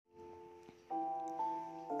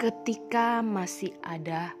ketika masih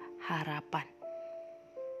ada harapan.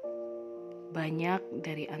 Banyak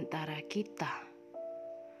dari antara kita,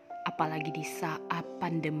 apalagi di saat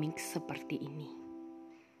pandemik seperti ini,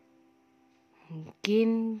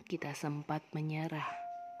 mungkin kita sempat menyerah.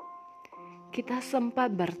 Kita sempat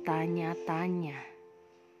bertanya-tanya,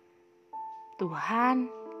 Tuhan,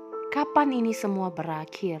 kapan ini semua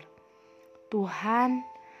berakhir? Tuhan,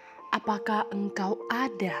 apakah Engkau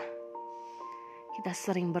ada? Kita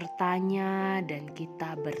sering bertanya dan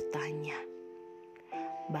kita bertanya.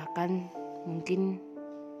 Bahkan mungkin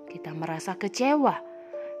kita merasa kecewa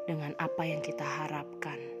dengan apa yang kita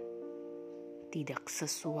harapkan. Tidak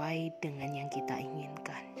sesuai dengan yang kita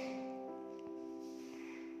inginkan.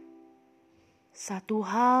 Satu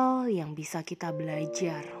hal yang bisa kita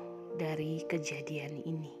belajar dari kejadian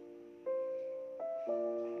ini.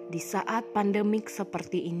 Di saat pandemik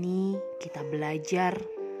seperti ini, kita belajar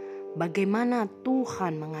bagaimana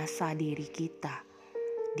Tuhan mengasah diri kita,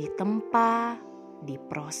 ditempa,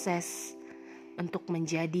 diproses untuk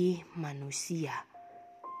menjadi manusia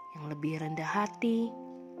yang lebih rendah hati,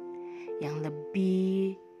 yang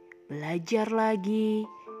lebih belajar lagi,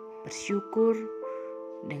 bersyukur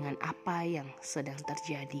dengan apa yang sedang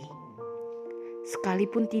terjadi.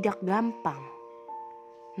 Sekalipun tidak gampang,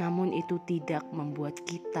 namun itu tidak membuat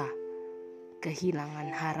kita kehilangan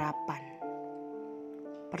harapan.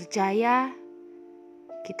 Percaya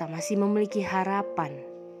kita masih memiliki harapan.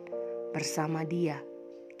 Bersama Dia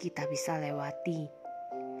kita bisa lewati.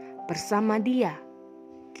 Bersama Dia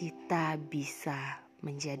kita bisa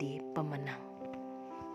menjadi pemenang.